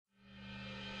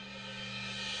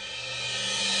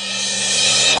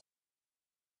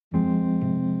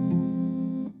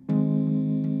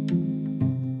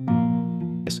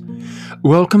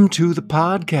Welcome to the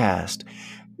podcast.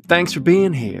 Thanks for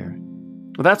being here.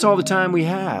 Well, that's all the time we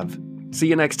have. See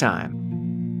you next time.